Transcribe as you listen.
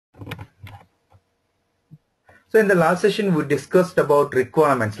So in the last session we discussed about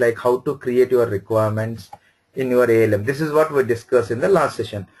requirements, like how to create your requirements in your ALM. This is what we discussed in the last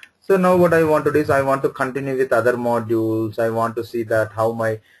session. So now what I want to do is I want to continue with other modules. I want to see that how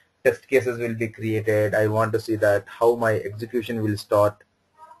my test cases will be created. I want to see that how my execution will start.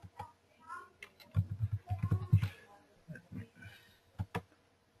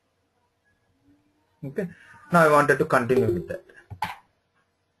 Okay. Now I wanted to continue with that.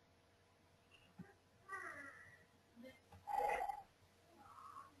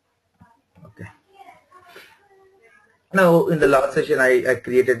 Okay. Now in the last session I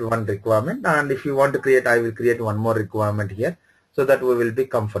created one requirement, and if you want to create, I will create one more requirement here so that we will be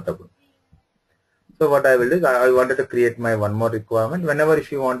comfortable. So what I will do is I wanted to create my one more requirement. Whenever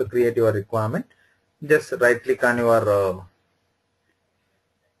if you want to create your requirement, just right click on your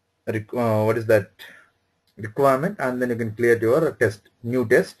what is that requirement, and then you can create your test, new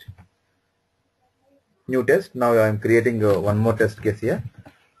test. Now I am creating one more test case here.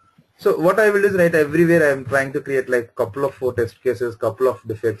 So what I will do is, right, everywhere I am trying to create like couple of 4 test cases, couple of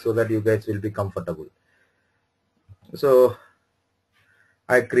defects, so that you guys will be comfortable. So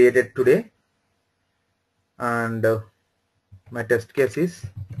I created today, and my test case is,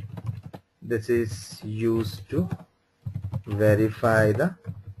 this is used to verify the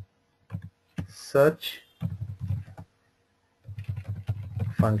search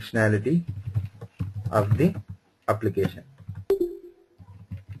functionality of the application.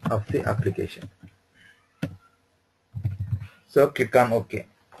 So click on OK.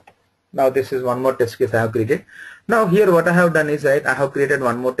 Now this is one more test case I have created. Now here what I have done is, right, I have created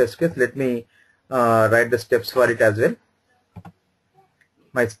one more test case. Let me write the steps for it as well.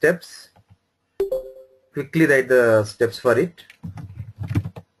 My steps, quickly write the steps for it.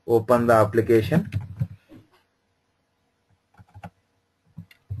 Open the application,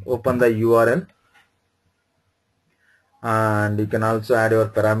 open the URL, and you can also add your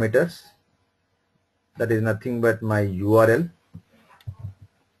parameters. That is nothing but my URL,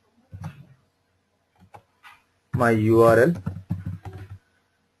 my URL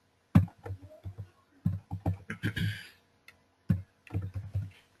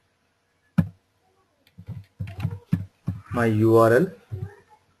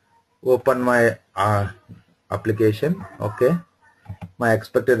open my application. Okay, my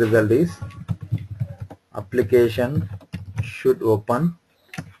expected result is application should open.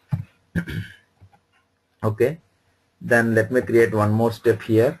 Okay, then let me create one more step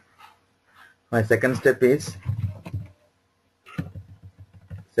here. My second step is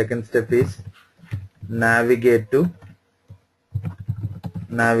navigate to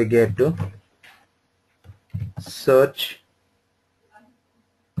search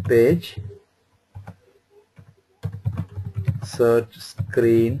page. Search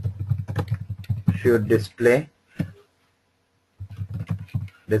screen should display.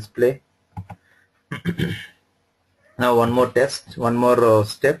 Now one more test, one more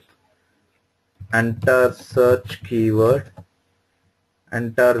step. Enter search keyword,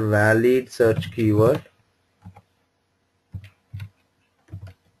 enter valid search keyword,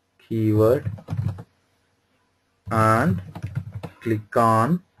 and click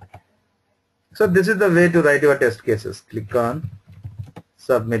on. So this is the way to write your test cases. Click on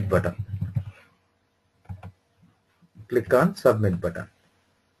submit button.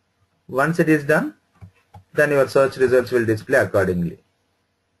 Once it is done, then your search results will display accordingly.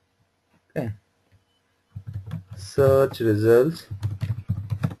 Okay. Search results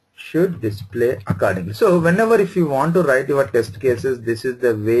should display accordingly. So whenever if you want to write your test cases, this is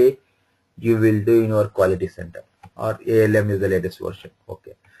the way you will do in your quality center, or ALM is the latest version.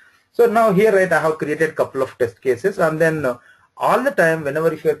 Okay. So now here, right, I have created couple of test cases, and then all the time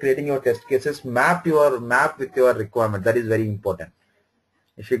whenever if you are creating your test cases, map with your requirement. That is very important.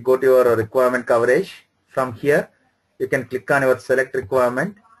 If you go to your requirement coverage, from here you can click on your select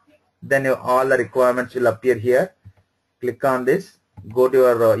requirement, then all the requirements will appear here. Click on this, go to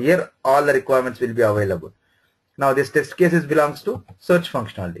your here, all the requirements will be available. Now this test cases belongs to search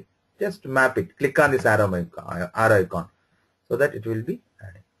functionality. Just map it, click on this arrow icon so that it will be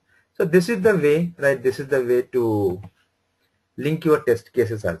added. So this is the way, right, this is the way to link your test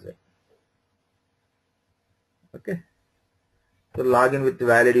cases as well. Okay, so log in with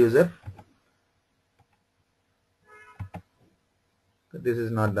valid user. This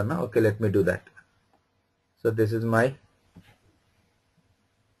is not done now. Okay, let me do that. So this is my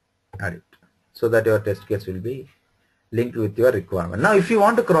edit, so that your test case will be linked with your requirement. Now if you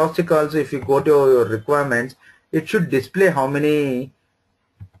want to cross check also, if you go to your requirements, it should display how many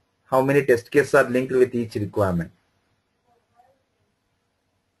test cases are linked with each requirement.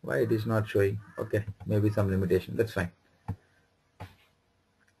 Why it is not showing? Okay, maybe some limitation, that's fine.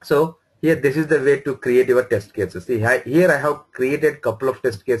 So here, this is the way to create your test cases. See, here I have created couple of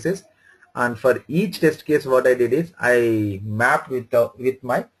test cases, and for each test case what I did is I mapped with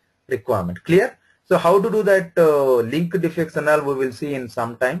my requirement. Clear? So how to do that link defects and all we will see in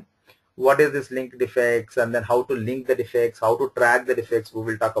some time. What is this link defects, and then how to link the defects, how to track the defects, we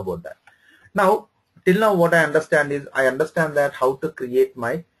will talk about that. Now, till now what I understand is, I understand that how to create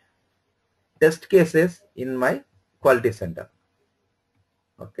my test cases in my quality center.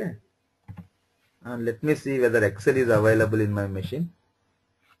 Okay, and let me see whether Excel is available in my machine.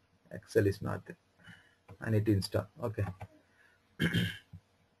 Excel is not there. I need to install. Okay.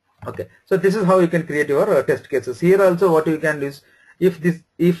 Okay, so this is how you can create your test cases. Here also what you can do is,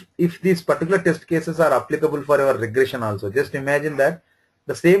 if these particular test cases are applicable for your regression also, just imagine that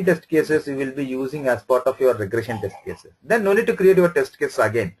the same test cases you will be using as part of your regression test cases. Then no need to create your test case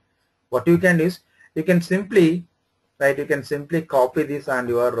again. What you can do is, you can simply, right, you can simply copy this and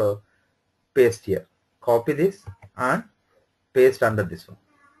your paste here. Copy this and paste under this one.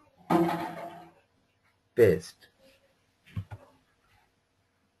 Paste.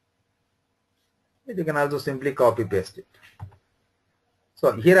 You can also simply copy paste it.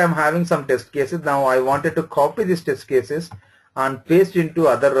 So here I am having some test cases. Now I wanted to copy these test cases and paste into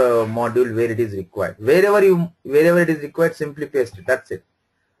other module where it is required. Wherever it is required, simply paste it. That's it.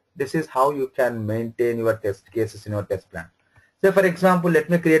 This is how you can maintain your test cases in your test plan. So for example, let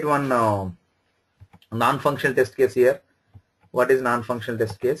me create one non-functional test case here. What is non-functional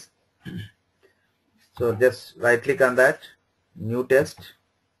test case? So just right click on that, new test.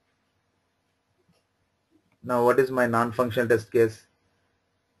 Now what is my non-functional test case?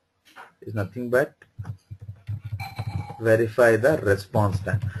 Is nothing but verify the response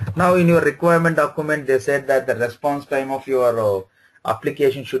time. Now in your requirement document they said that the response time of your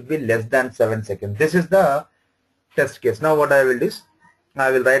application should be less than 7 seconds. This is the test case. Now what I will do is, I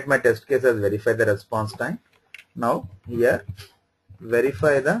will write my test case as verify the response time. Now here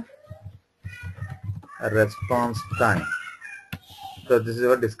verify the response time. So this is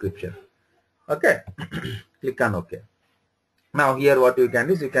your description. Okay. Click on OK. Now here what you can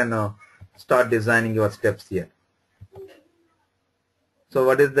do is, you can start designing your steps here. So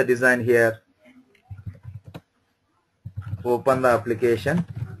what is the design here? Open the application.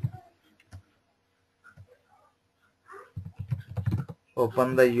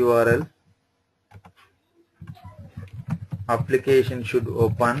 Open the URL. Application should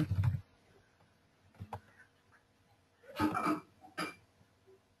open.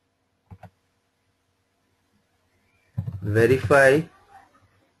 Verify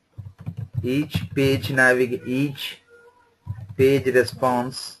each page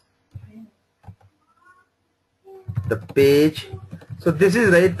response. The page. So this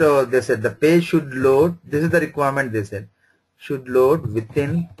is right. They said the page should load. This is the requirement. They said should load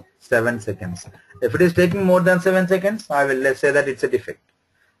within 7 seconds. If it is taking more than 7 seconds, I will let's say that it's a defect.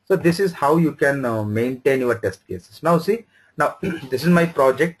 So this is how you can maintain your test cases. Now see, now this is my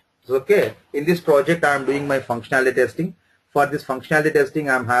project. Okay, in this project I am doing my functionality testing. For this functionality testing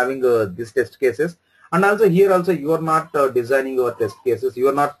I am having these test cases, and also here also you are not designing your test cases, you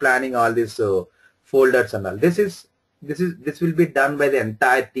are not planning all these folders and all. This will be done by the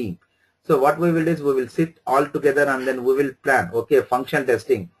entire team. So what we will do is, we will sit all together and then we will plan. Okay, function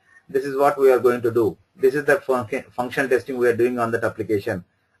testing, this is what we are going to do. This is the functional testing we are doing on that application.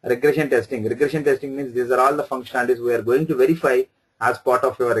 Regression testing means these are all the functionalities we are going to verify as part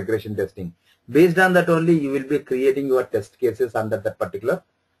of your regression testing. Based on that only you will be creating your test cases under that particular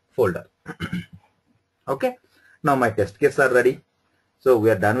folder. Okay, now my test cases are ready. So we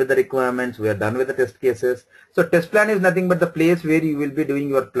are done with the requirements, we are done with the test cases. So test plan is nothing but the place where you will be doing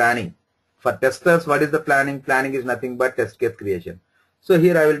your planning. For testers, what is the planning? Planning is nothing but test case creation. So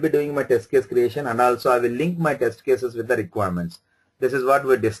here I will be doing my test case creation, and also I will link my test cases with the requirements. This is what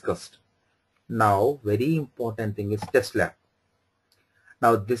we discussed. Now very important thing is test lab.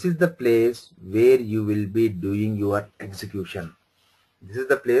 Now this is the place where you will be doing your execution. This is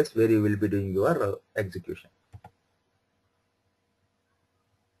the place where you will be doing your execution.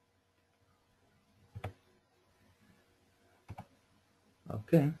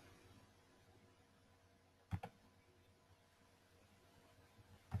 Okay.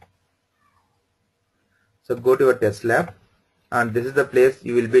 So go to your test lab, and this is the place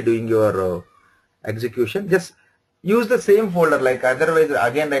you will be doing your execution. Just use the same folder, like otherwise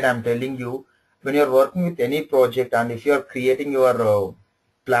again, like I am telling you, when you are working with any project and if you are creating your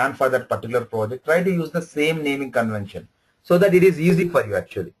plan for that particular project, try to use the same naming convention so that it is easy for you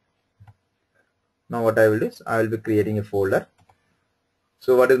actually. Now what I will do is, I will be creating a folder.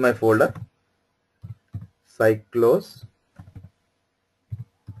 So what is my folder? Cyclos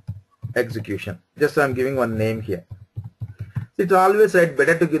execution. Just I'm giving one name here. So it's always right,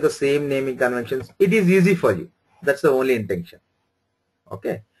 better to give the same naming conventions. It is easy for you. That's the only intention.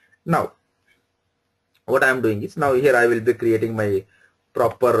 Okay. Now what I am doing is, now here I will be creating my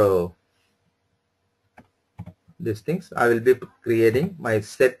proper these things. I will be creating my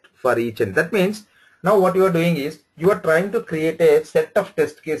set for each, and that means now what you are doing is you are trying to create a set of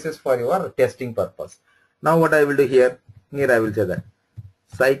test cases for your testing purpose. Now what I will do here I will say that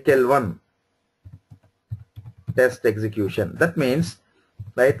cycle 1 test execution. That means,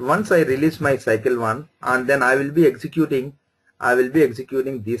 right, once I release my cycle 1, and then I will be executing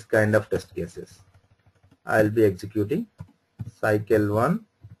these kind of test cases. I will be executing cycle 1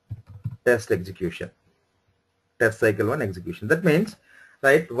 test execution, test cycle 1 execution. That means,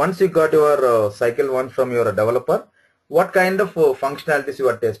 right, once you got your cycle 1 from your developer, what kind of functionalities you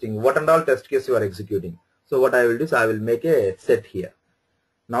are testing, what and all test case you are executing. So what I will do is I will make a set here.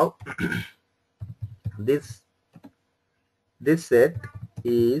 Now this set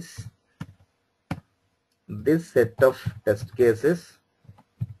is this set of test cases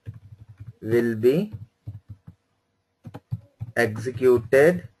will be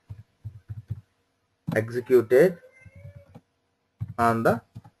executed on the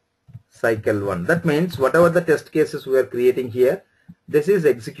cycle 1. That means whatever the test cases we are creating here, this is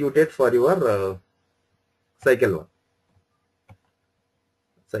executed for your cycle 1.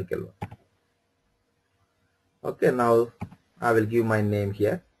 Okay, now I will give my name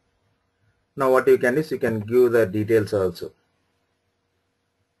here. Now what you can is you can give the details also.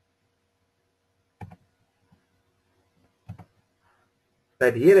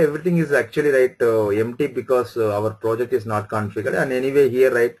 Right, here everything is actually right empty because our project is not configured, and anyway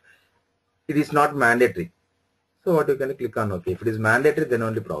here, right, it is not mandatory. So what you can click on OK. If it is mandatory, then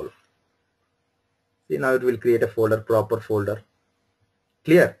only problem. See, now it will create a folder, proper folder.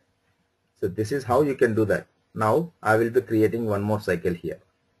 Clear? So this is how you can do that. Now I will be creating one more cycle here,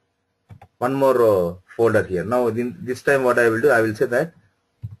 one more folder here. Now this time what I will do, I will say that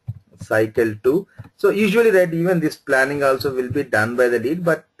cycle 2. So usually that even this planning also will be done by the lead,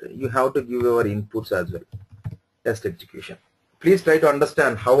 but you have to give your inputs as well. Test execution. Please try to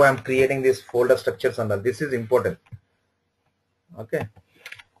understand how I am creating these folder structures, and this is important. Okay.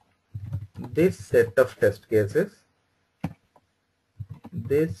 This set of test cases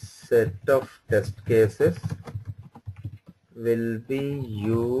will be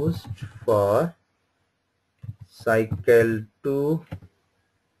used for cycle 2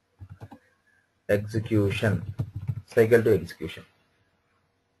 execution.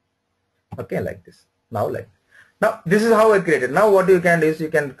 Okay, like this. Now this is how I created. Now what you can do is you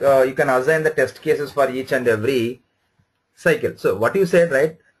can assign the test cases for each and every cycle. So what you said,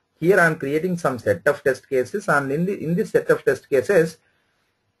 right, here I am creating some set of test cases, and in this set of test cases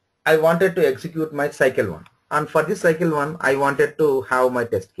I wanted to execute my cycle 1, and for this cycle 1 I wanted to have my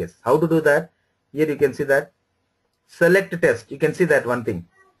test case. How to do that? Here you can see that select test. You can see that one thing.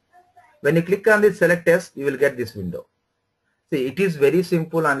 When you click on this select test, you will get this window. See, it is very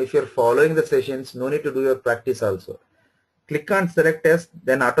simple, and if you are following the sessions, no need to do your practice also. Click on select test,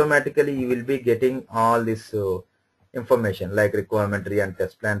 then automatically you will be getting all this information like requirement tree and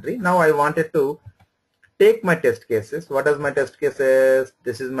test plan tree. Now I wanted to take my test cases. What is my test cases?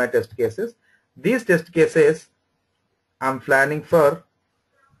 This is my test cases. These test cases I'm planning for,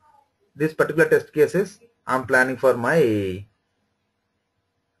 this particular test cases I'm planning for my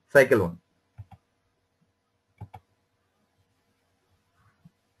cycle 1.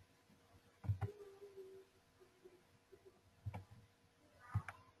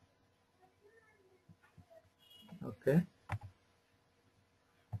 Okay.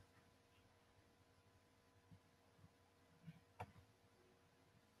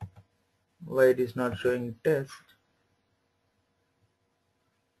 Why it is not showing test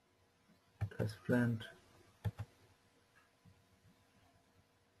plan?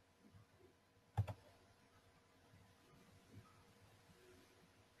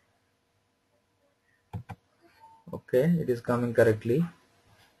 Okay, it is coming correctly.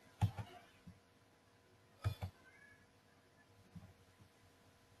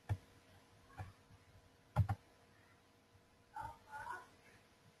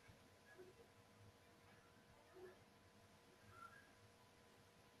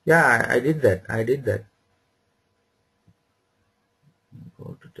 Yeah, I did that.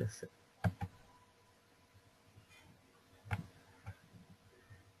 Go to test.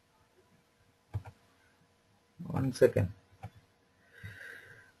 1 second.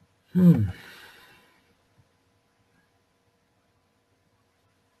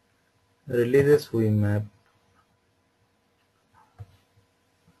 Releases we map.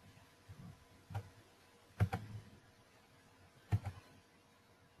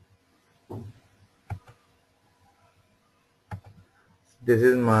 This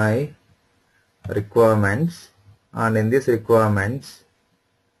is my requirements, and in this requirements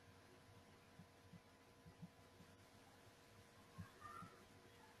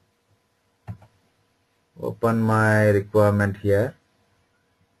open my requirement here,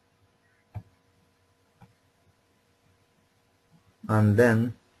 and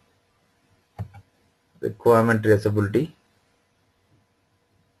then requirement traceability.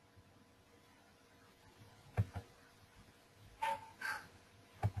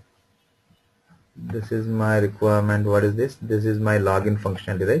 This is my requirement. What is this? This is my login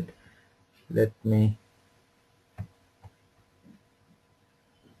functionality, right? Let me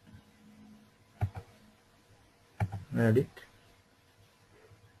add it.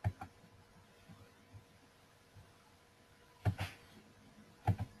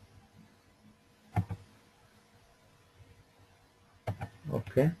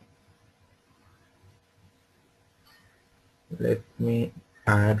 Okay, let me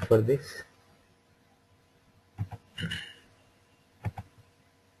add for this.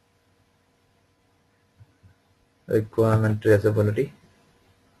 Requirement traceability,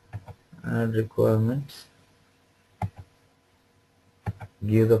 add requirements,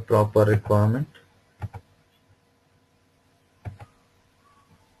 give the proper requirement.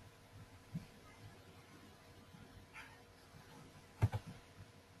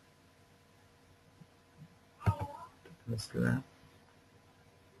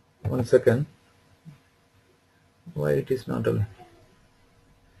 One second, why it is not allowed?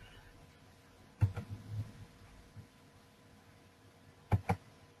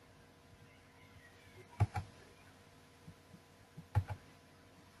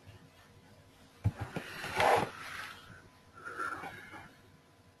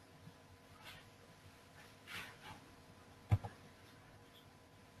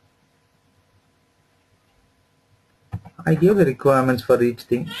 I gave the requirements for each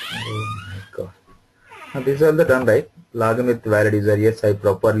thing. Oh my god. Now these are all the done, right? Login with valid user. Yes, I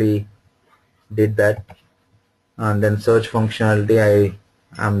properly did that. And then search functionality,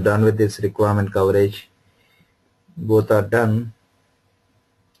 I am done with this requirement coverage. Both are done.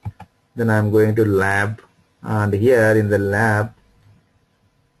 Then I am going to lab, and here in the lab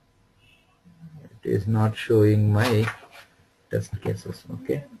it is not showing my test cases.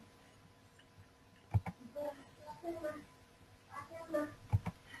 Okay.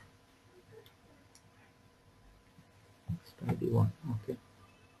 Study one. Okay.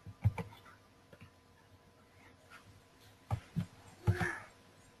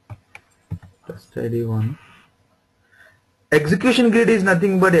 Test ID 1. Execution grid is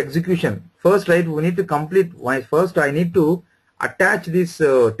nothing but execution. First, right, we need to complete. First, I need to attach these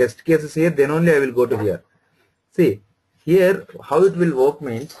test cases here. Then only I will go to here. See, here how it will work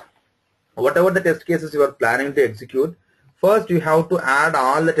means, whatever the test cases you are planning to execute, first you have to add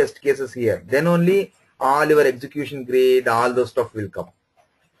all the test cases here. Then only all your execution grid, all those stuff will come.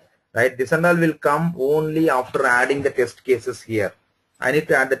 Right? This and all will come only after adding the test cases here. I need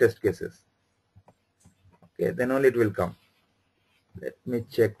to add the test cases. Okay, then only it will come. Let me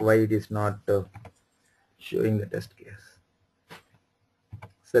check why it is not showing the test case.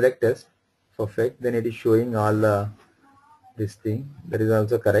 Select test, perfect. Then it is showing all this thing. That is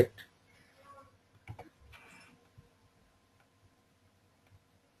also correct.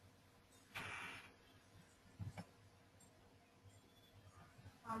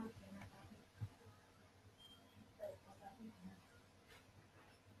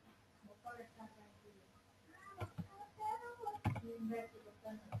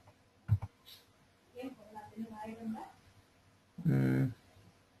 Hmm.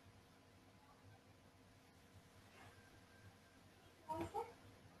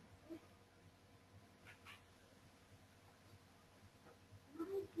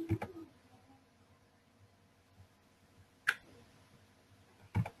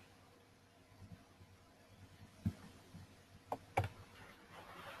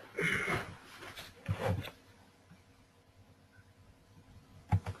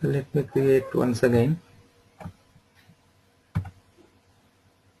 Let me create once again.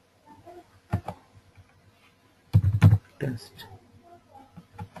 Test.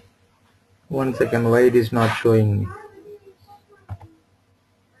 One second, why it is not showing me?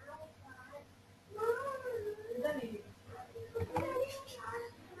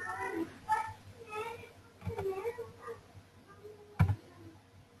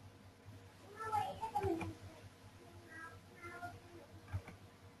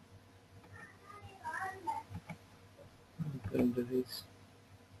 libraries.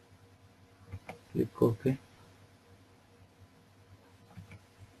 Click OK.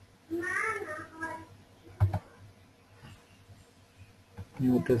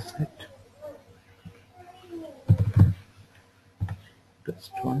 New test set.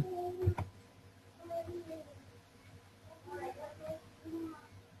 Test 1.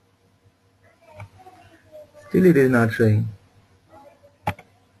 Still it is not showing.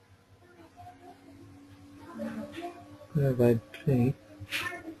 Have I tried?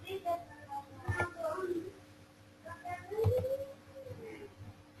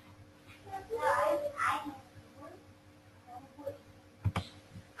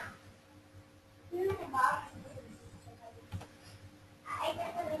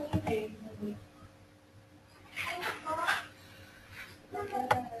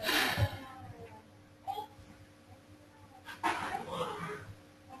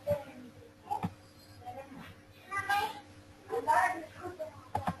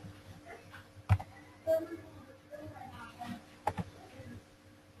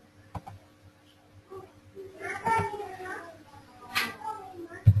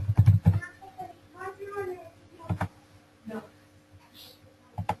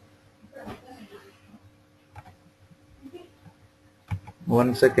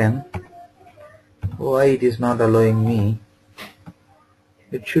 One second. Why it is not allowing me?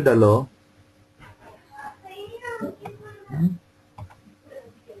 It should allow.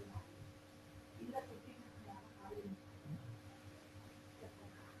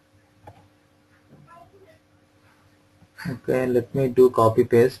 Okay, let me do copy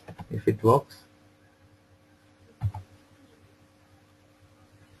paste if it works.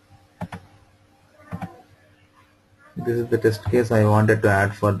 This is the test case I wanted to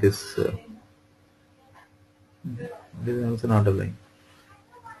add for this. This is also not allowing.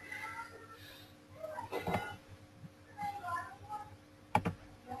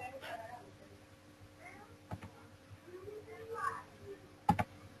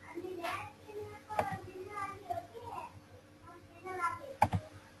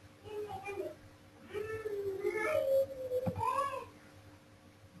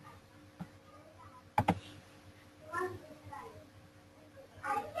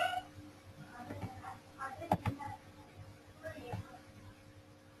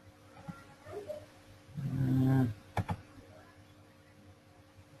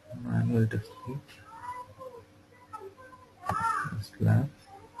 Manual test case. Slash.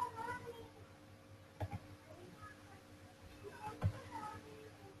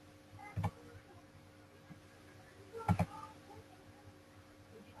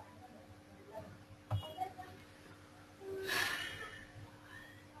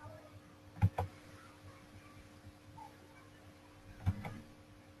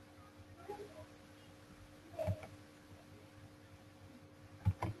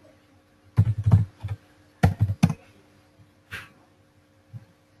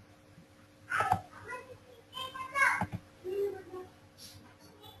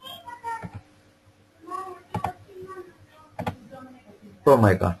 Oh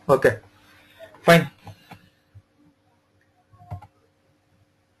my god. Okay. Fine.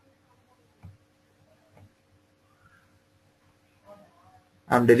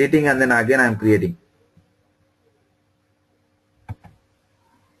 I'm deleting and then again I'm creating.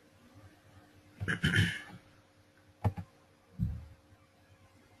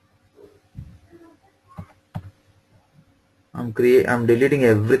 I'm deleting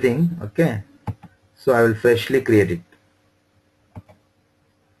everything. Okay. So I will freshly create it.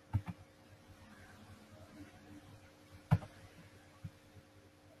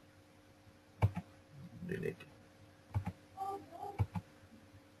 Delete it.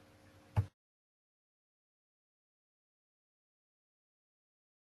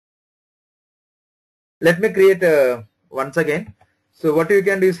 Let me create once again. So what you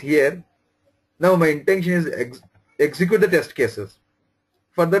can do is here. Now my intention is execute the test cases.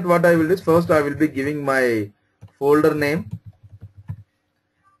 For that what I will do is first I will be giving my folder name.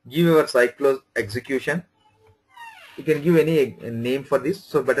 Give your cyclo execution. You can give any name for this.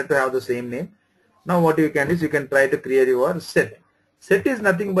 So better to have the same name. Now what you can do is you can try to create your set. Set is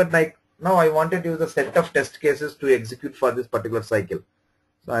nothing but like now I wanted to use a set of test cases to execute for this particular cycle.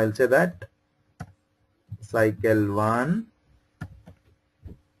 So I will say that cycle 1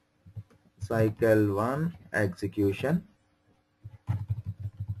 execution.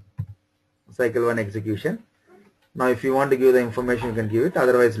 Cycle 1 execution. Now if you want to give the information you can give it,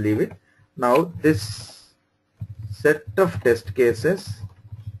 otherwise leave it. Now this set of test cases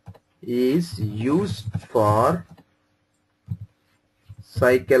is used for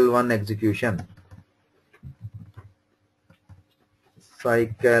cycle 1 execution.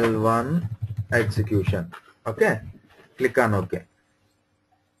 cycle 1 execution. Okay, click on OK.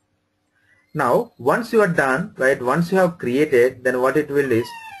 Now once you are done, right, once you have created, then what it will is,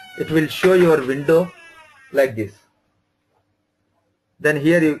 it will show your window like this. Then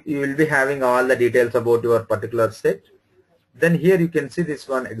here you will be having all the details about your particular set. Then here you can see this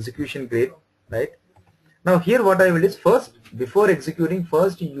one execution grid, right? Now here what I will is, first before executing,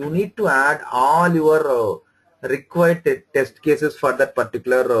 first you need to add all your required test cases for that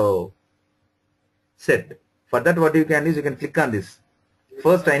particular set. For that what you can is, you can click on this.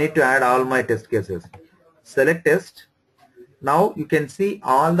 First I need to add all my test cases. Select test. Now you can see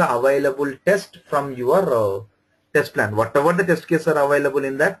all the available test from your test plan. Whatever the test cases are available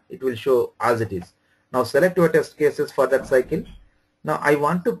in that, it will show as it is. Now select your test cases for that cycle. Now I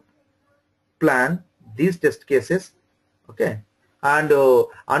want to plan these test cases. Okay. And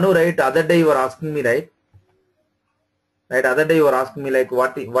Anu, right, other day you were asking me, right? Right, other day you were asking me like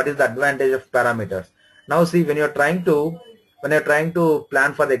what is the advantage of parameters. Now see, when you're trying to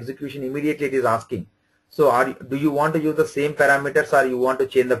plan for the execution, immediately it is asking, so do you want to use the same parameters or you want to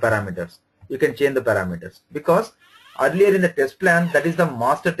change the parameters? You can change the parameters, because earlier in the test plan, that is the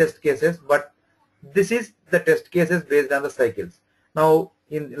master test cases, but this is the test cases based on the cycles. Now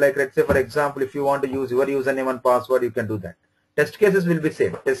in, like, let's say for example, if you want to use your username and password, you can do that. Test cases will be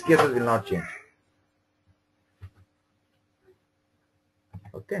same, test cases will not change.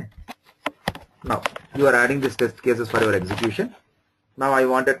 Okay. Now you are adding these test cases for your execution. Now I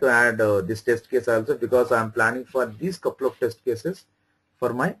wanted to add this test case also, because I am planning for these couple of test cases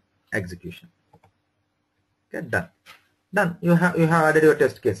for my execution. Okay, done. You have added your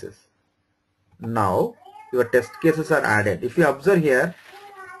test cases. Now your test cases are added. If you observe here,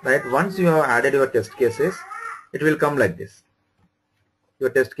 right, once you have added your test cases, it will come like this. Your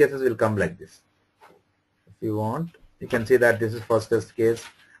test cases will come like this. If you want, you can see that this is first test case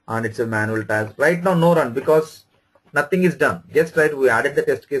and it's a manual task. Right now no run, because nothing is done. Just right, we added the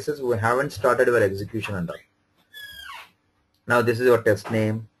test cases, we haven't started our execution and all. Now this is your test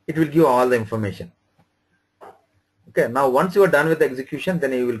name. It will give all the information. Okay, now once you are done with the execution,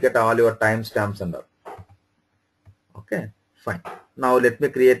 then you will get all your timestamps and all. Okay, fine. Now let me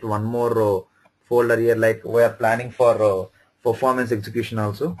create one more folder here, like we are planning for performance execution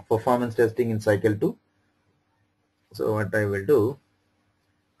also, performance testing in cycle 2. So what I will do,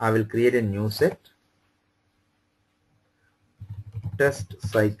 I will create a new set, test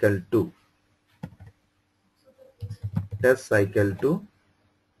cycle 2, test cycle 2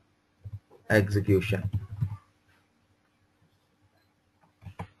 execution.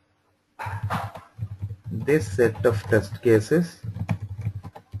 This set of test cases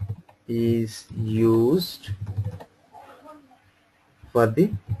is used for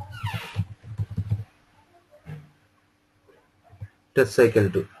the test cycle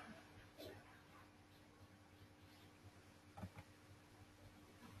 2.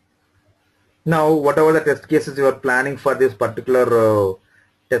 Now whatever the test cases you are planning for this particular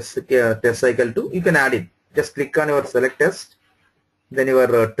test cycle 2, you can add it. Just click on your select test, then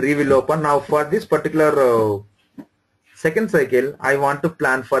your tree will open. Now for this particular second cycle, I want to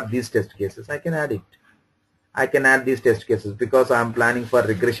plan for these test cases. I can add it. I can add these test cases because I am planning for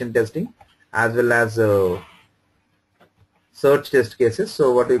regression testing as well as search test cases.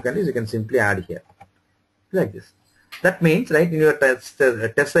 So what you can do is you can simply add here like this. That means, right, in your test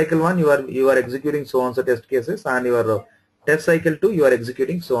cycle 1 you are executing so on so test cases, and your test cycle 2 you are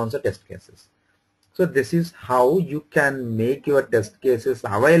executing so on so test cases. So this is how you can make your test cases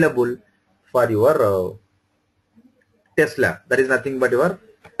available for your test lab. That is nothing but your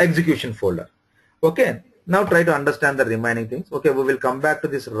execution folder. Okay, now try to understand the remaining things. Okay, we will come back to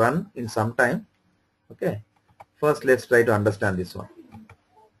this run in some time. Okay, first let's try to understand this one.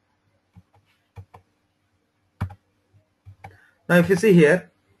 Now if you see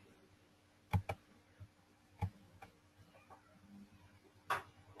here,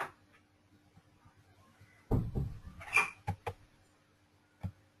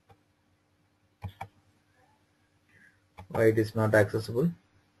 why it is not accessible?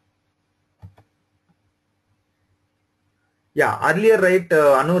 Yeah, earlier, right,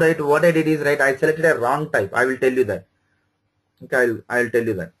 Anu, right, what I did is, right, I selected a wrong type. I will tell you that. Okay, I will tell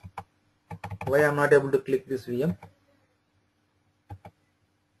you that. Why I am not able to click this VM?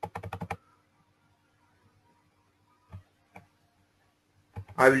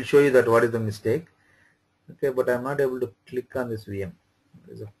 I will show you that what is the mistake. Okay, but I am not able to click on this VM.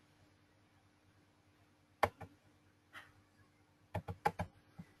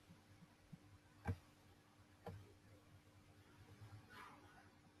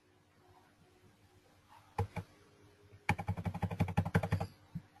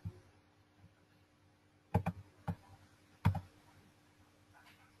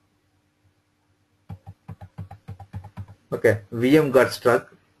 Okay, VM got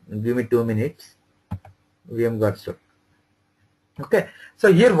stuck. Give me 2 minutes. VM got stuck. Okay,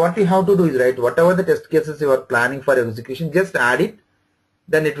 so here what we have to do is, right, whatever the test cases you are planning for execution, just add it.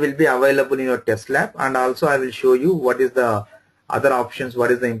 Then it will be available in your test lab, and also I will show you what is the other options,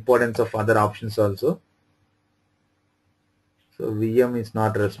 what is the importance of other options also. So VM is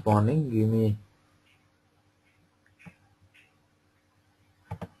not responding. Give me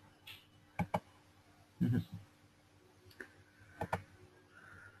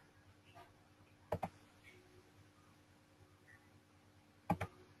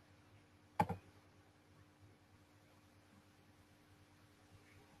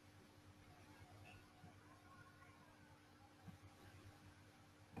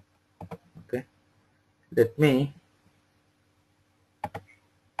okay. Let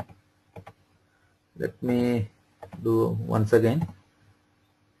me do once again.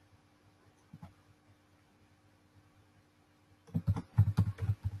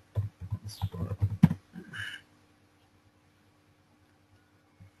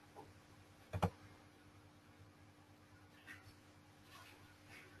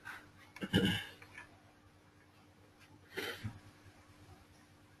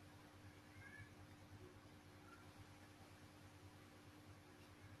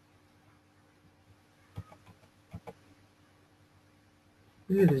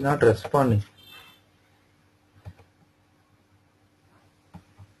 It is not responding.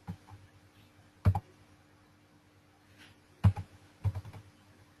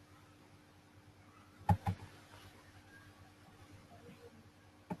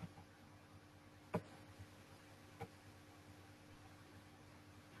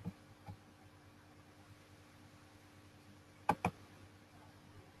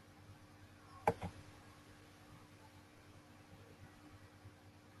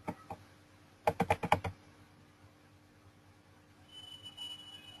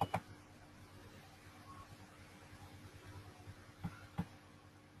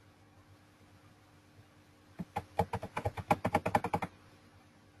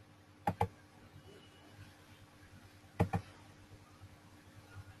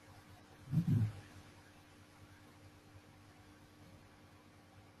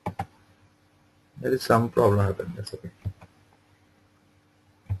 There is some problem happened. That's okay.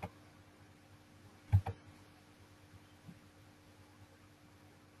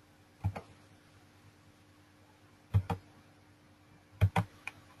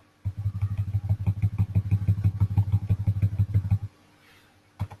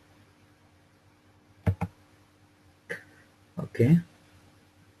 Okay.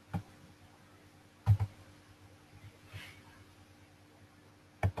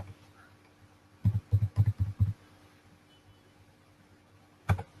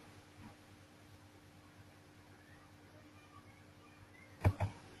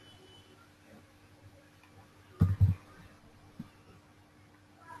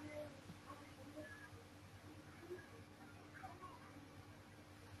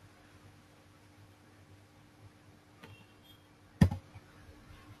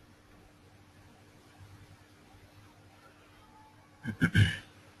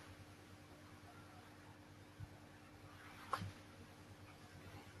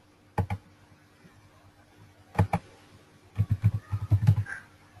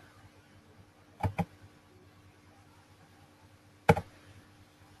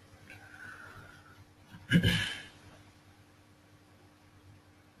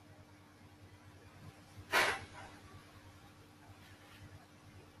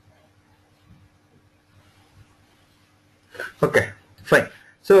 Okay, fine.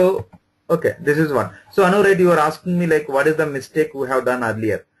 So, okay, this is one. So, Anu, right, you are asking me like what is the mistake we have done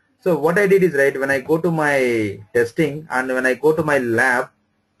earlier. So, what I did is, right, when I go to my testing and when I go to my lab,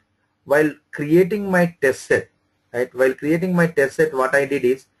 while creating my test set, right, what I did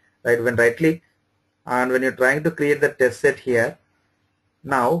is, right, when right click and when you're trying to create the test set here,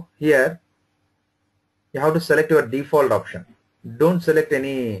 now here you have to select your default option. Don't select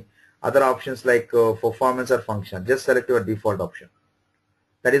any other options like performance or function. Just select your default option.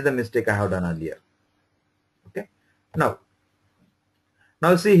 That is the mistake I have done earlier. Okay.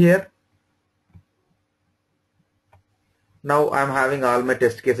 Now see here. Now I'm having all my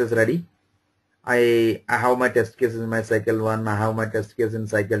test cases ready. I have my test cases in my cycle 1. I have my test case in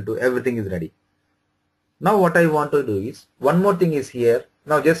cycle 2. Everything is ready. Now what I want to do is, one more thing is here.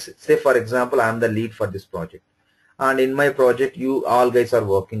 Now just say for example I am the lead for this project, and in my project you all guys are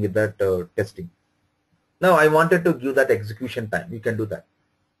working with that testing. Now I wanted to give that execution time. You can do that.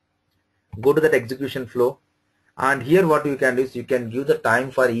 Go to that execution flow, and here what you can do is you can give the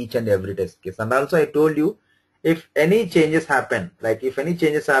time for each and every test case. And also I told you if any changes happen, like if any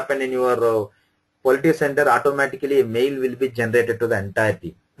changes happen in your quality center, automatically a mail will be generated to the entire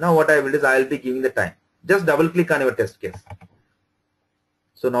team. Now what I will do is I will be giving the time. Just double click on your test case.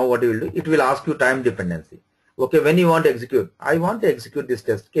 So now what you will do, it will ask you time dependency. Okay, when you want to execute, I want to execute this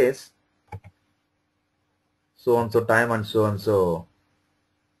test case so and so time and so and so.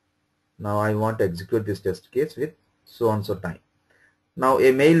 Now I want to execute this test case with so and so time. Now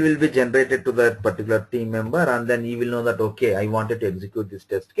a mail will be generated to that particular team member, and then he will know that okay, I wanted to execute this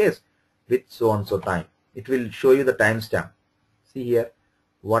test case with so and so time. It will show you the timestamp. See here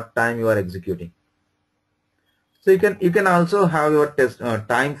what time you are executing. So you can also have your test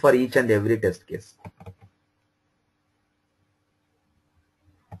time for each and every test case.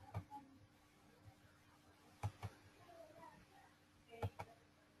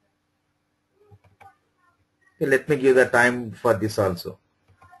 Okay, let me give the time for this also.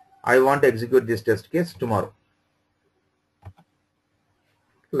 I want to execute this test case tomorrow.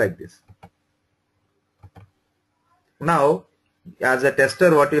 Like this. Now, as a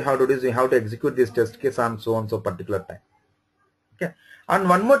tester, what you have to do is you have to execute this test case on so and so particular time. Okay. And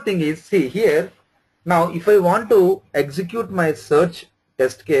one more thing is, see here, now if I want to execute my search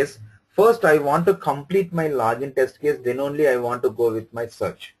test case, first I want to complete my login test case, then only I want to go with my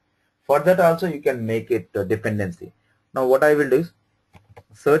search. For that also you can make it a dependency. Now what I will do is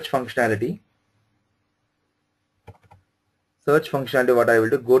search functionality, what I will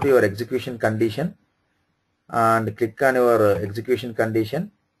do, go to your execution condition and click on your execution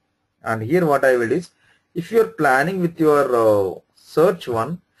condition, and here what I will do is, if you are planning with your search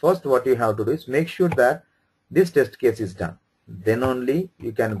one, first what you have to do is make sure that this test case is done, then only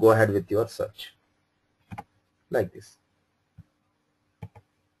you can go ahead with your search, like this.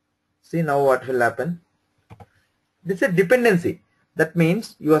 See now what will happen. This is a dependency. That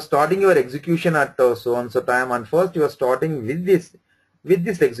means you are starting your execution at so and so time, and first you are starting with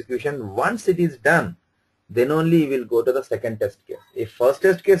this execution. Once it is done, then only you will go to the second test case. If first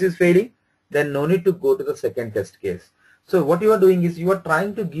test case is failing, then no need to go to the second test case. So what you are doing is you are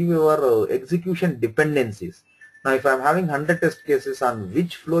trying to give your execution dependencies. Now if I am having 100 test cases on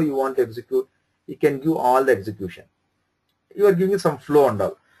which flow you want to execute, you can give all the execution. You are giving some flow and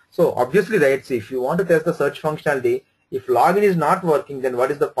all. So obviously, right, see, if you want to test the search functionality, if login is not working, then what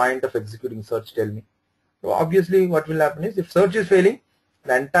is the point of executing search, tell me? So obviously what will happen is, if search is failing,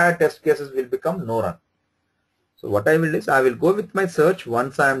 the entire test cases will become no run. So what I will do is I will go with my search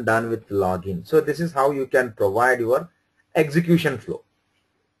once I am done with login. So this is how you can provide your execution flow.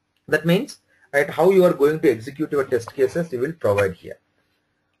 That means, right, how you are going to execute your test cases, you will provide here.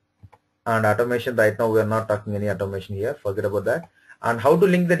 And automation, right now we are not talking any automation here, forget about that. And how to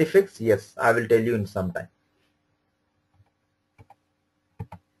link the defects, yes, I will tell you in some time.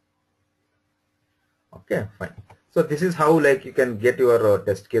 Okay, fine. So this is how like you can get your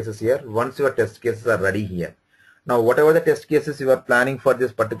test cases here once your test cases are ready here. Now whatever the test cases you are planning for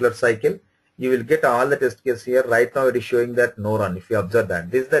this particular cycle, you will get all the test cases here. Right now it is showing that no run. If you observe that,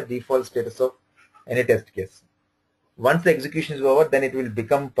 this is the default status of any test case. Once the execution is over, then it will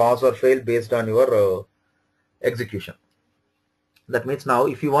become pass or fail based on your execution. That means now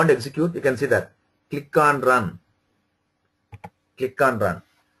if you want to execute, you can see that click on run, click on run.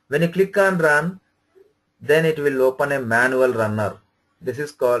 When you click on run, then it will open a manual runner. This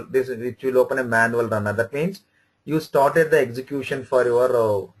is called, it will open a manual runner. That means you started the execution for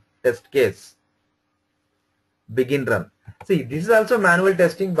your test case, begin run. See, this is also manual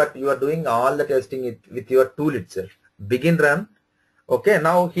testing, but you are doing all the testing with your tool itself. Begin run. Okay,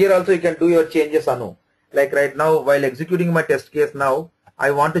 now here also you can do your changes, Anu. Like right now, while executing my test case, now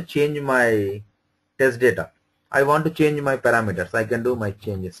I want to change my test data. I want to change my parameters. I can do my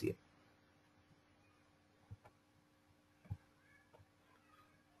changes here.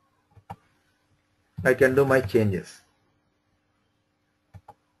 I can do my changes.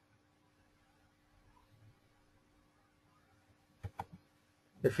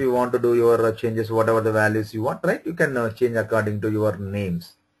 If you want to do your changes, whatever the values you want, right, you can change according to your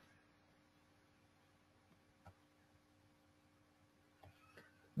names.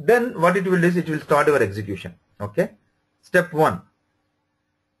 Then what it will do is it will start your execution. Okay. Step 1.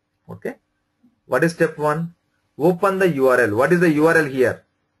 Okay. What is step 1? Open the URL. What is the URL here?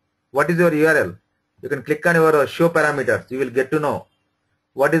 What is your URL? You can click on your show parameters. You will get to know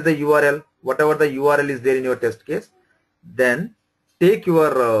what is the URL, whatever the URL is there in your test case. Then take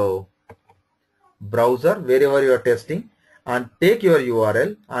your browser wherever you are testing and take your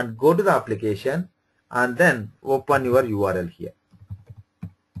URL and go to the application and then open your URL here.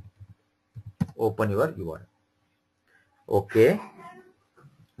 Open your URL. Okay.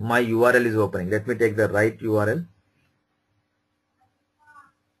 My URL is opening. Let me take the right URL.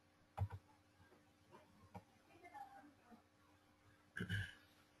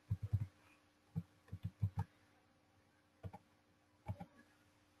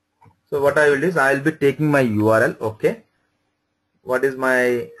 So what I will do is I will be taking my URL. Okay. What is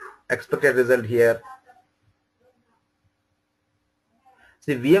my expected result here?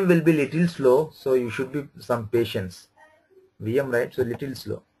 See, VM will be little slow, so you should be some patience. VM, right? So little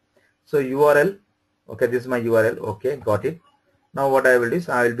slow. So URL. Okay, this is my URL. Okay, got it. Now what I will do is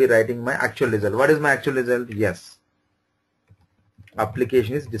I will be writing my actual result. What is my actual result? Yes.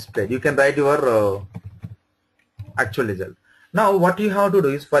 Application is displayed. You can write your actual result. Now what you have to do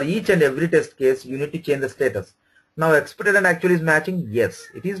is for each and every test case you need to change the status. Now expected and actual is matching. Yes,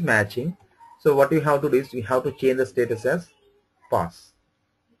 it is matching. So what you have to do is you have to change the status as pass.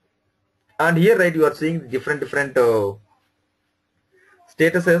 And here, right, you are seeing different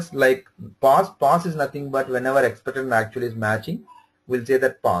statuses like pass. Pass is nothing but whenever expected and actual is matching, we'll say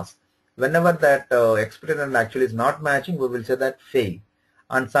that pass. Whenever that expected and actual is not matching, we will say that fail.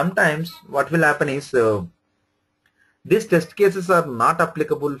 And sometimes what will happen is these test cases are not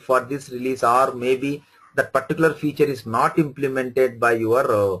applicable for this release, or maybe that particular feature is not implemented by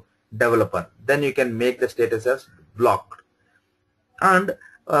your developer. Then you can make the status as blocked. And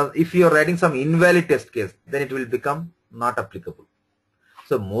if you are writing some invalid test case, then it will become not applicable.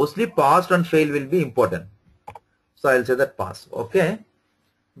 So mostly pass and fail will be important. So I'll say that pass. Okay.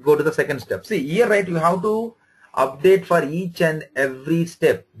 Go to the second step. See here, right, you have to update for each and every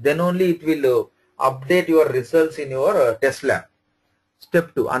step. Then only it will update your results in your test lab.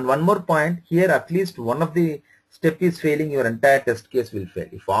 Step 2. And one more point here, at least one of the step is failing, your entire test case will fail.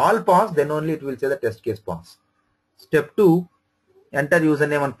 If all pass, then only it will say the test case pass. Step 2. Enter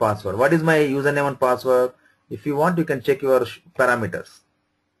username and password. What is my username and password? If you want, you can check your parameters.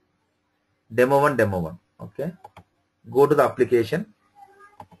 Demo1, demo1. Okay. Go to the application.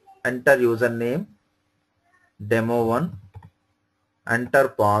 Enter username. Demo1. Enter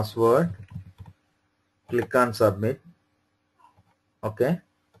password. Click on submit. Okay.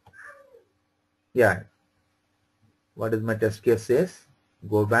 Yeah. What is my test case says?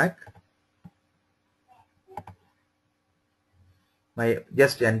 Go back. My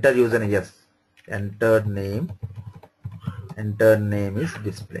just enter username. Yes. Enter name. Enter name is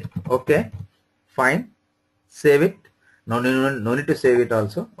display. Okay. Fine. Save it. No need to save it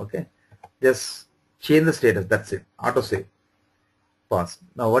also. Okay. Just change the status. That's it. Auto save. Pass.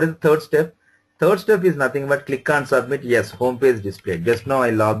 Now what is the third step? Third step is nothing but click on submit. Yes, home page displayed. Just now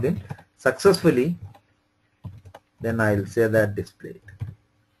I logged in successfully. Then I will say that displayed.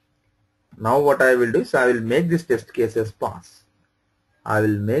 Now what I will do is I will make this test case as pass. I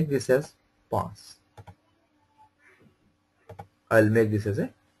will make this as pass. I will make this as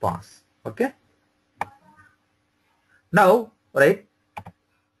a pass. Okay. Now, right.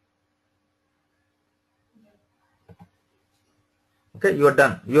 Okay, you are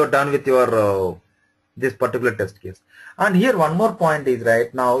done. You are done with your this particular test case. And here one more point is,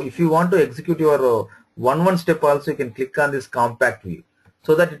 right, now if you want to execute your one step also, you can click on this compact view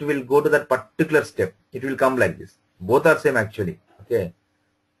so that it will go to that particular step. It will come like this. Both are same actually. Okay.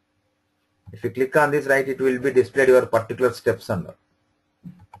 If you click on this, right, it will be displayed your particular steps under.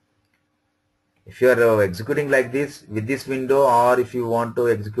 If you are executing like this with this window, or if you want to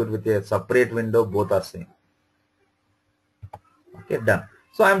execute with a separate window, both are same. Okay, done.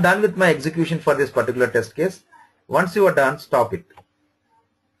 So I am done with my execution for this particular test case. Once you are done, stop it.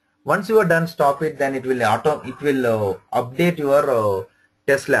 Once you are done, stop it. Then it will update your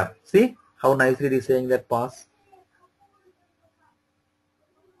test lab. See how nicely it is saying that pass.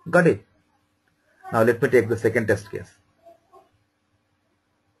 Got it. Now let me take the second test case.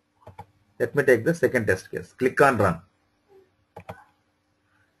 Let me take the second test case. Click on run.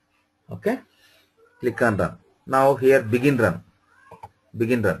 Okay. Click on run. Now here begin run.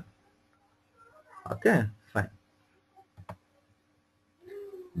 Begin run. Okay. Fine.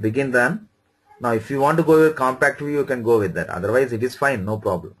 Begin run. Now if you want to go with compact view, you can go with that. Otherwise it is fine. No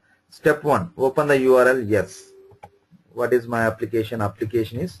problem. Step 1. Open the URL. Yes. What is my application?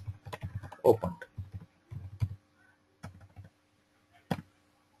 Application is opened.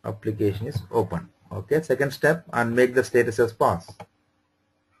 Application is open. Okay. Second step, and make the status as pass.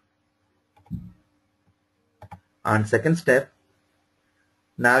 And second step,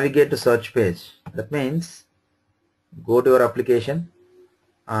 navigate to search page. That means go to your application,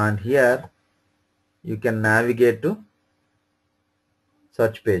 and here you can navigate to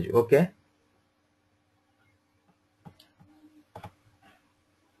search page. Okay.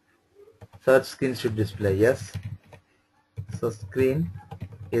 Search screen should display. Yes. So screen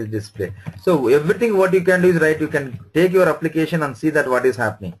is display. So everything what you can do is, right, you can take your application and see that what is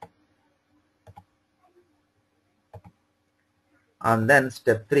happening. And then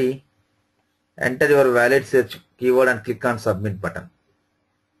step 3, enter your valid search keyword and click on submit button.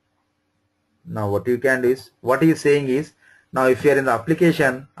 Now what you can do is, what he is saying is, now if you are in the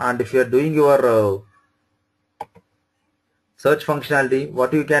application and if you are doing your search functionality,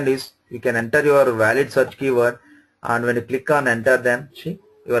 what you can do is, you can enter your valid search keyword, and when you click on enter, then see,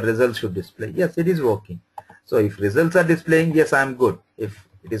 your results should display. Yes, it is working. So if results are displaying, yes, I am good. If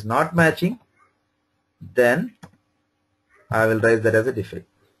it is not matching, then I will raise that as a defect.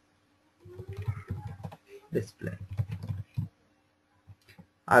 Display.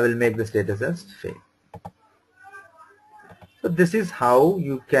 I will make the status as fail. So this is how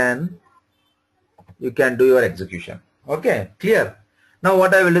you can do your execution. Okay, clear. Now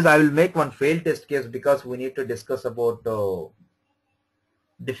what I will do is, I will make one fail test case, because we need to discuss about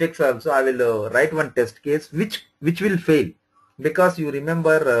defects also. I will write one test case which will fail, because you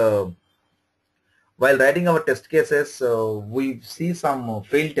remember while writing our test cases we see some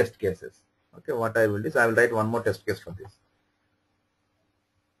failed test cases. Okay, what I will do is, I will write one more test case for this.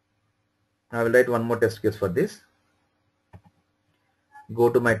 I will write one more test case for this. Go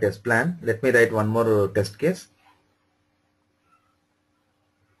to my test plan. Let me write one more test case.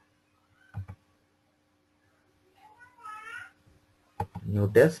 New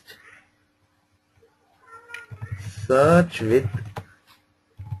test. Search with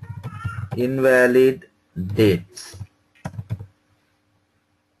invalid dates.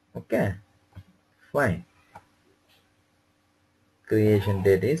 Okay, fine. Creation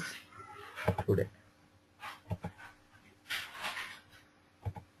date is today.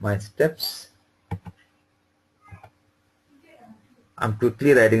 My steps. I'm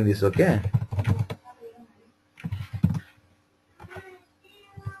quickly writing this, okay?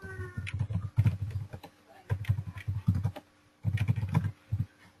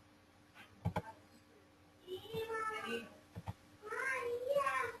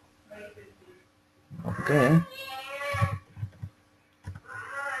 Okay.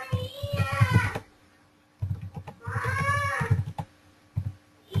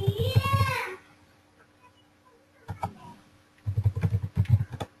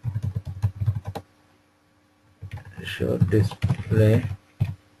 Should display.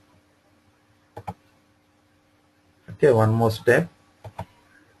 Okay, one more step.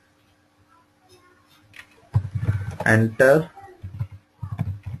 Enter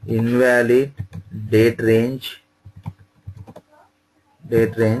invalid date range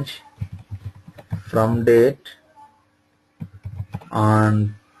from date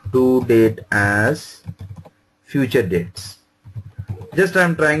on to date as future dates. Just I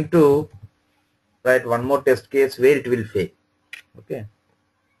am trying to write one more test case where it will fail. Okay,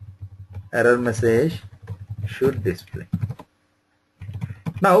 error message should display.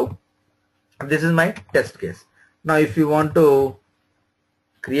 Now this is my test case. Now if you want to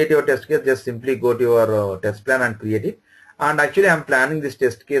create your test case, just simply go to your test plan and create it. And actually I am planning this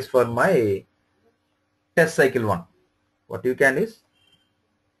test case for my test cycle 1. What you can is,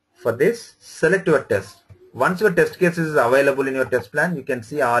 for this, select your test. Once your test case is available in your test plan, you can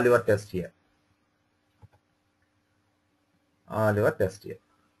see all your tests here. All your tests here.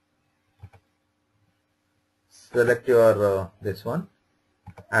 Select your this one,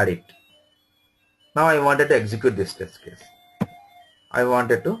 add it. Now I wanted to execute this test case.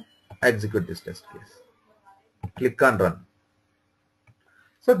 Click on run.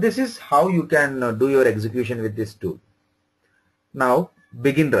 So this is how you can do your execution with this tool. Now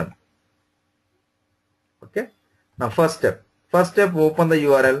begin run. Okay. Now first step, open the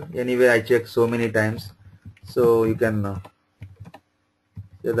URL. Anyway, I checked so many times, so you can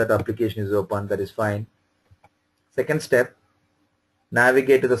say that application is open. That is fine. Second step,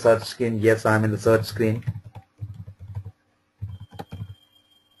 navigate to the search screen. Yes, I am in the search screen.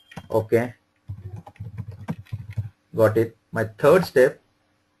 Okay, got it. My third step,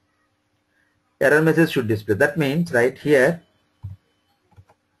 error message should display. That means right here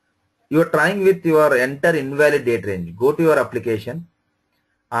you are trying with your enter invalid date range. Go to your application,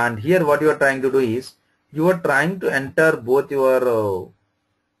 and here what you are trying to do is, you are trying to enter both your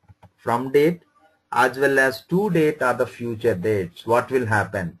from date as well as to date or the future dates. What will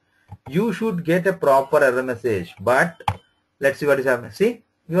happen? You should get a proper error message, but let's see what is happening. See,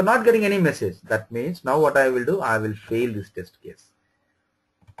 you are not getting any message. That means now what I will do, I will fail this test case.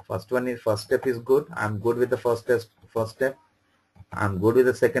 First step is good. I'm good with the first step. I'm good with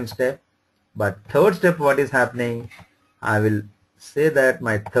the second step. But third step, what is happening? I will say that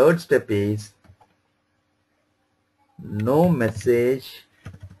my third step is no message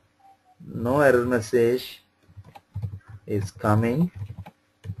no error message is coming,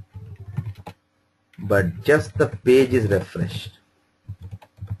 but just the page is refreshed.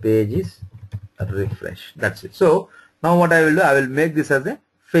 Page is refreshed. That's it. So now what I will do, I will make this as a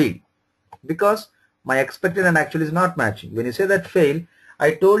fail because my expected and actual is not matching. When you say that fail,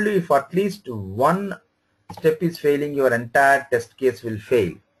 I told you if at least one step is failing, your entire test case will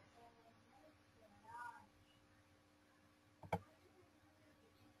fail.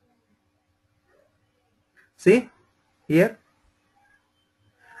 See here,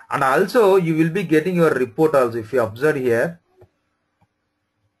 and also you will be getting your report also. If you observe here,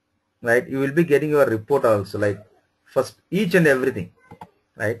 right, you will be getting your report also, like first each and everything,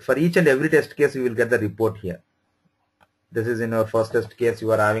 right? For each and every test case you will get the report here. This is in our first test case,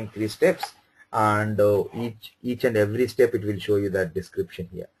 you are having 3 steps, and each and every step it will show you that description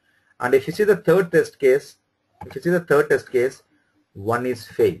here. And if you see the third test case, one is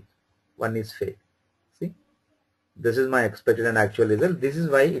fail. See, this is my expected and actual result. This is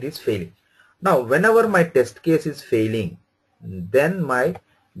why it is failing. Now whenever my test case is failing, then my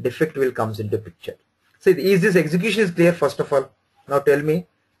defect will comes into picture. See, is this execution is clear? First of all, now tell me,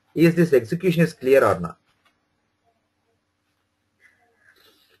 is this execution is clear or not?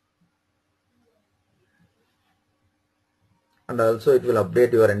 And also it will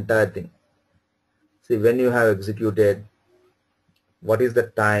update your entire thing. See, when you have executed, what is the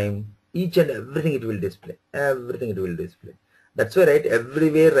time, each and everything it will display. That's why, right,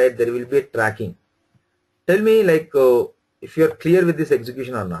 everywhere, right, there will be a tracking. Tell me, like, if you are clear with this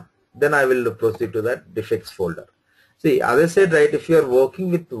execution or not, then I will proceed to that defects folder. See, as I said, right, if you are working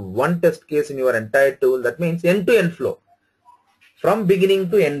with one test case in your entire tool, that means end-to-end flow from beginning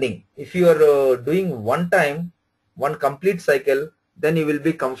to ending. If you are doing one time, one complete cycle, then you will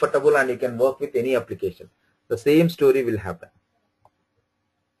be comfortable and you can work with any application. The same story will happen.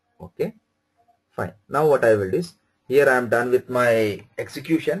 Okay, fine. Now what I will do is, here I am done with my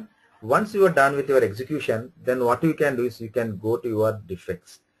execution. Once you are done with your execution, then what you can do is you can go to your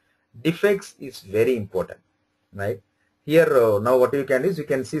defects. Defects is very important, right? Here now what you can do is you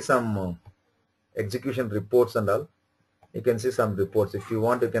can see some execution reports and all. You can see some reports. If you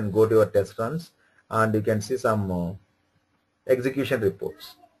want, you can go to your test runs and you can see some execution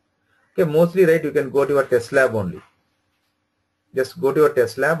reports. Okay, mostly, right, you can go to your test lab only. Just go to your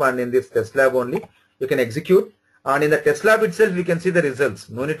test lab, and in this test lab only you can execute, and in the test lab itself you can see the results.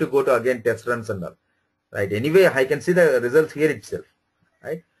 No need to go to again test runs and all, right? Anyway, I can see the results here itself,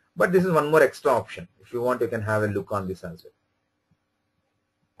 right? But this is one more extra option. If you want, you can have a look on this as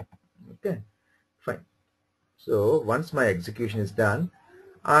well. Okay, fine. So once my execution is done,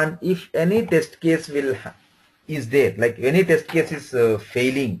 and if any test case is there, like any test case is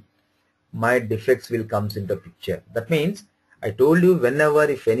failing, my defects will comes into picture. That means I told you, whenever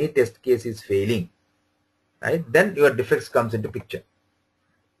if any test case is failing, right, then your defects comes into picture.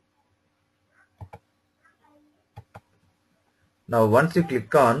 Now once you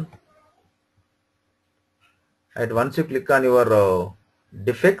click on, right, once you click on your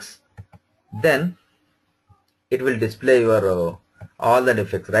defects, then it will display your all the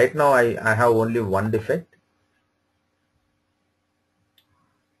defects. Right now I have only one defect.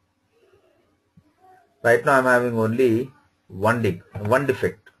 Right now I'm having only one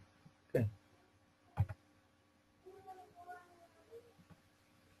defect. Okay.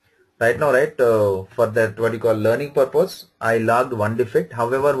 Right now, right, for that what you call learning purpose, I logged one defect.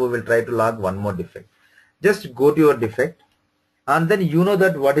 However, we will try to log one more defect. Just go to your defect, and then you know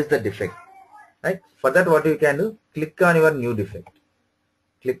that what is the defect, right? For that, what you can do, click on your new defect.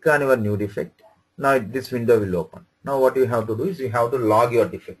 Click on your new defect. Now this window will open. Now what you have to do is you have to log your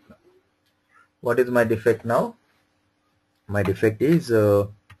defect now. What is my defect now? My defect is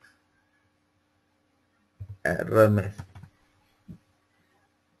error message.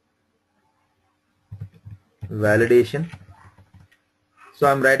 Validation. So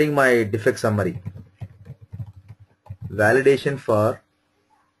I'm writing my defect summary. Validation for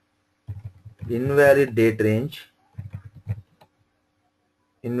invalid date range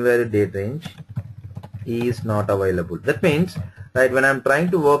is not available. That means, right, when I'm trying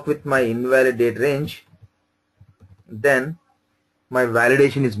to work with my invalid date range, then my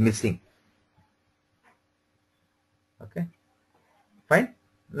validation is missing. Okay, fine.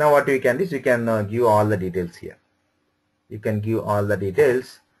 Now what you can do is you can give all the details here. You can give all the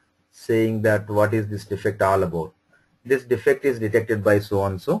details saying that what is this defect all about. This defect is detected by so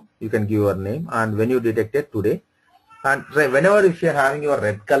and so. You can give your name, and when you detect it today, and whenever if you're having your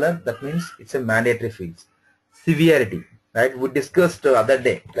red color, that means it's a mandatory field. Severity, right? We discussed other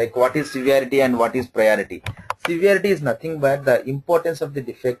day, like what is severity and what is priority. severity is nothing but the importance of the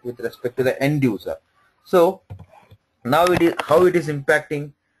defect with respect to the end user. So now it is how it is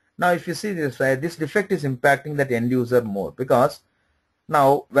impacting. Now if you see this, right, this defect is impacting that end user more, because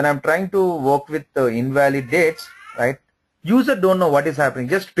now when I'm trying to work with invalid dates, right, user don't know what is happening,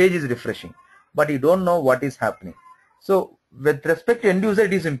 just page is refreshing, but you don't know what is happening. So with respect to end user,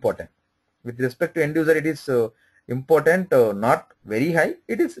 it is important. With respect to end user, it is important, not very high,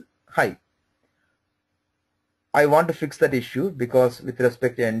 it is high. I want to fix that issue, because with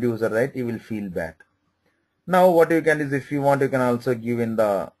respect to end user, right, you will feel bad. Now what you can is, if you want, you can also give in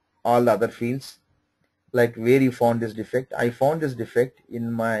the all the other fields, like where you found this defect. I found this defect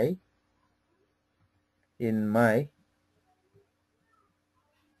in my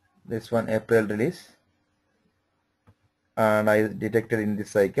this one April release, and I detected in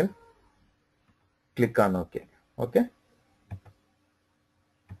this cycle. Click on OK. Okay.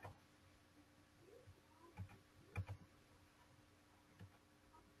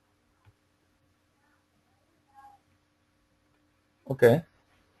 Okay.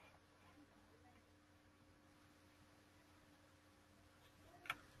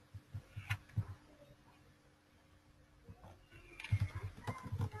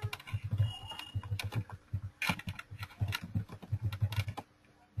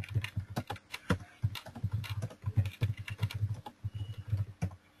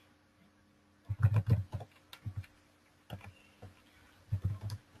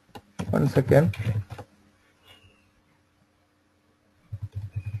 One second.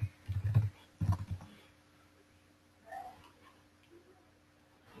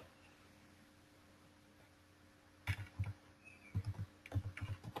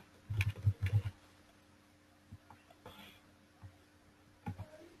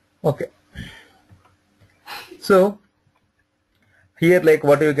 Okay. So here, like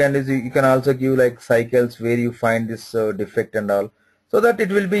what you can is, you can also give like cycles where you find this defect and all, so that it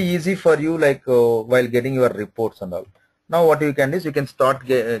will be easy for you, like while getting your reports and all. Now what you can is, you can start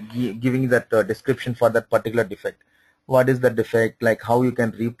giving that description for that particular defect. What is the defect, like how you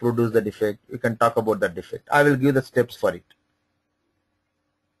can reproduce the defect, you can talk about that defect. I will give the steps for it.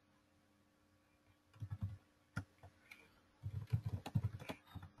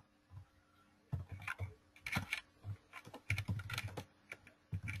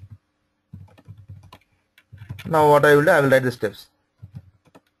 Now what I will do, I will write the steps.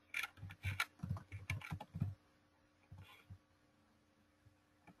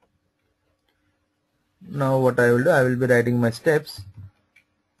 Now what I will do, I will be writing my steps.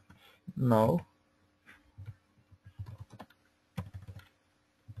 Now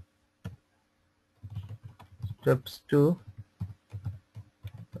steps to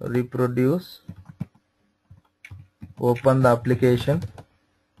reproduce, open the application,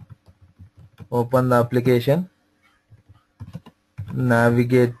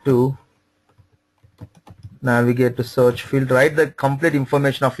 navigate to search field, write the complete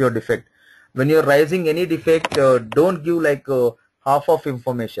information of your defect. When you're raising any defect, don't give like half of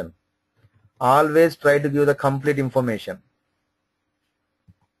information. Always try to give the complete information.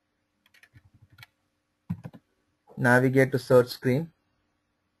 Navigate to search screen,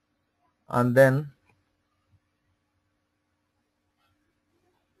 and then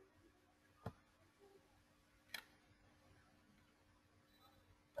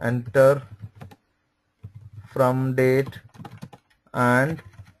enter from date and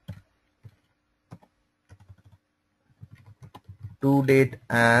to date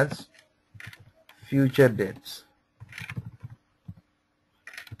as future dates.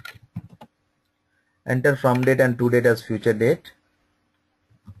 Enter from date and to date as future date.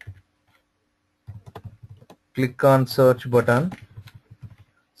 Click on search button.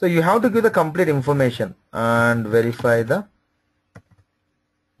 So you have to give the complete information and verify the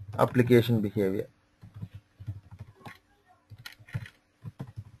application behavior.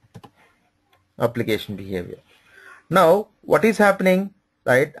 Now what is happening,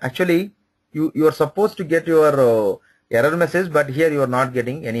 right? Actually you are supposed to get your error message, but here you are not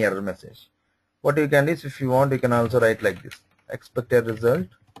getting any error message. What you can do is, if you want, you can also write like this: expected result,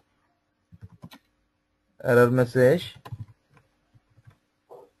 error message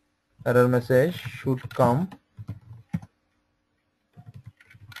should come,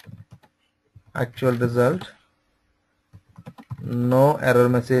 actual result, no error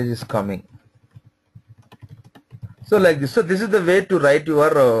message is coming. So like this. So this is the way to write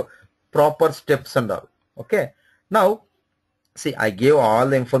your proper steps and all. Okay. Now see, I gave all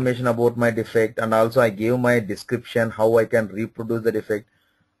the information about my defect, and also I gave my description how I can reproduce the defect,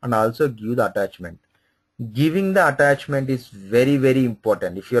 and also give the attachment. giving the attachment is very, very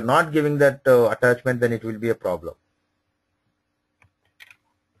important. If you're not giving that attachment, then it will be a problem.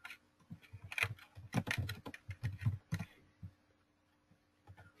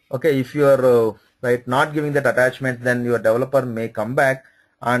 Okay, if you are right not giving that attachment, then your developer may come back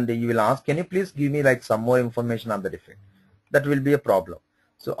and you will ask, can you please give me like some more information on the defect? That will be a problem.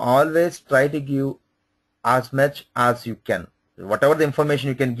 So always try to give as much as you can. Whatever the information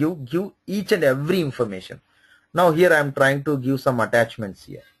you can give each and every information. Now here I am trying to give some attachments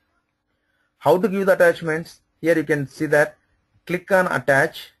here. How to give the attachments? Here you can see that click on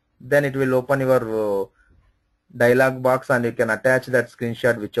attach, then it will open your dialog box and you can attach that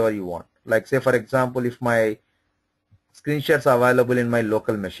screenshot whichever you want. Like say for example, if my screenshots are available in my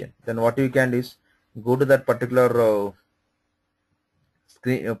local machine, then what you can do is go to that particular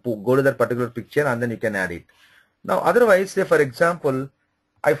go to that particular picture and then you can add it. Now otherwise, say for example,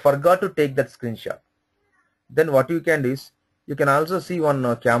 I forgot to take that screenshot, then what you can do is you can also see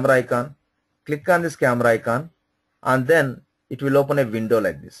one camera icon. Click on this camera icon and then it will open a window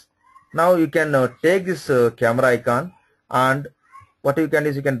like this. Now you can take this camera icon and what you can do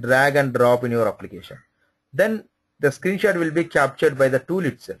is you can drag and drop in your application. Then the screenshot will be captured by the tool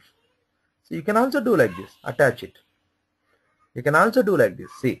itself. So you can also do like this, attach it. You can also do like this.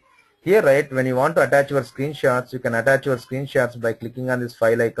 See here, right, when you want to attach your screenshots, you can attach your screenshots by clicking on this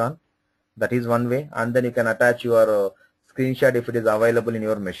file icon. That is one way, and then you can attach your screenshot if it is available in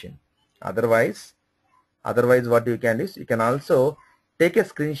your machine. Otherwise what you can do is you can also take a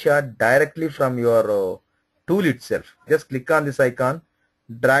screenshot directly from your tool itself. Just click on this icon,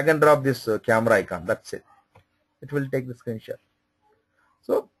 drag and drop this camera icon. That's it. It will take the screenshot.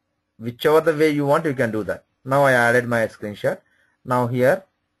 So whichever the way you want, you can do that. Now I added my screenshot. Now here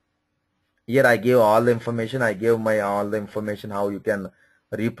I gave all the information. I gave all the information how you can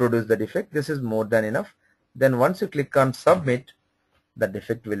reproduce the defect. This is more than enough. Then once you click on submit, the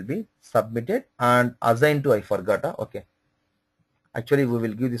defect will be submitted and assigned to, I forgot. Okay, actually we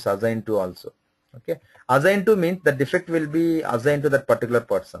will give this assigned to also. Okay, assigned to means the defect will be assigned to that particular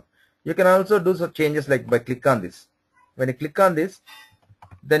person. You can also do some changes like by click on this. When you click on this,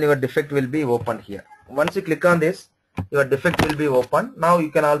 then your defect will be opened here. Once you click on this, your defect will be open. Now you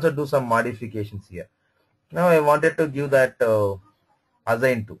can also do some modifications here. Now I wanted to give that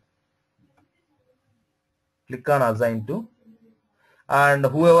assign to. Click on assign to, and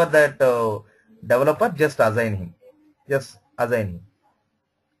whoever that developer, just assign him. Just assign him.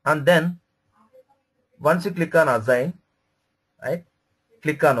 And then once you click on assign, right,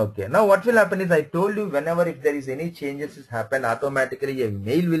 click on OK. Now what will happen is I told you whenever if there is any changes is happen, automatically a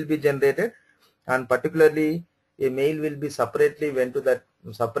mail will be generated, and particularly a mail will be separately will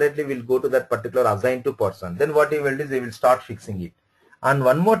go to that particular assigned to person. Then what he will do is he will start fixing it. And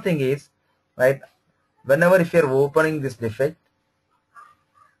one more thing is, right, whenever if you are opening this defect,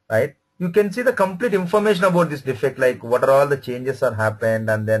 right, you can see the complete information about this defect, like what are all the changes are happened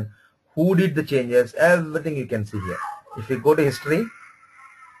and then who did the changes, everything you can see here. If you go to history,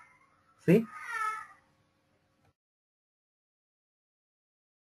 see,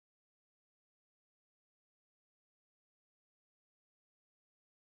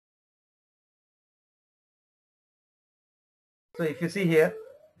 so if you see here,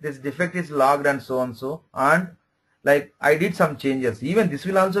 this defect is logged and so on so, and like I did some changes, even this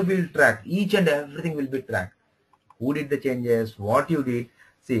will also be tracked. Each and everything will be tracked. Who did the changes, what you did.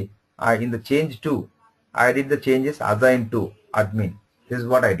 See, in the change to, I did the changes assigned to admin. This is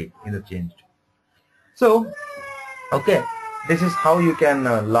what I did in the change to. So, okay, this is how you can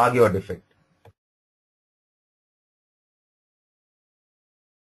log your defect.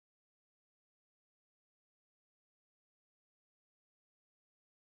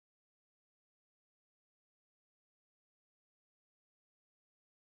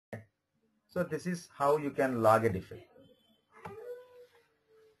 So this is how you can log a defect.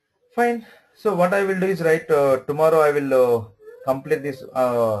 Fine. So what I will do is, right, tomorrow I will complete this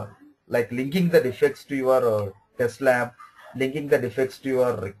like linking the defects to your test lab, linking the defects to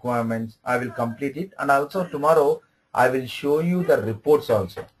your requirements. I will complete it, and also tomorrow I will show you the reports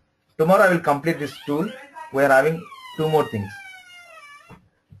also. Tomorrow I will complete this tool. We are having two more things.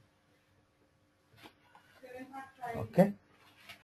 Okay.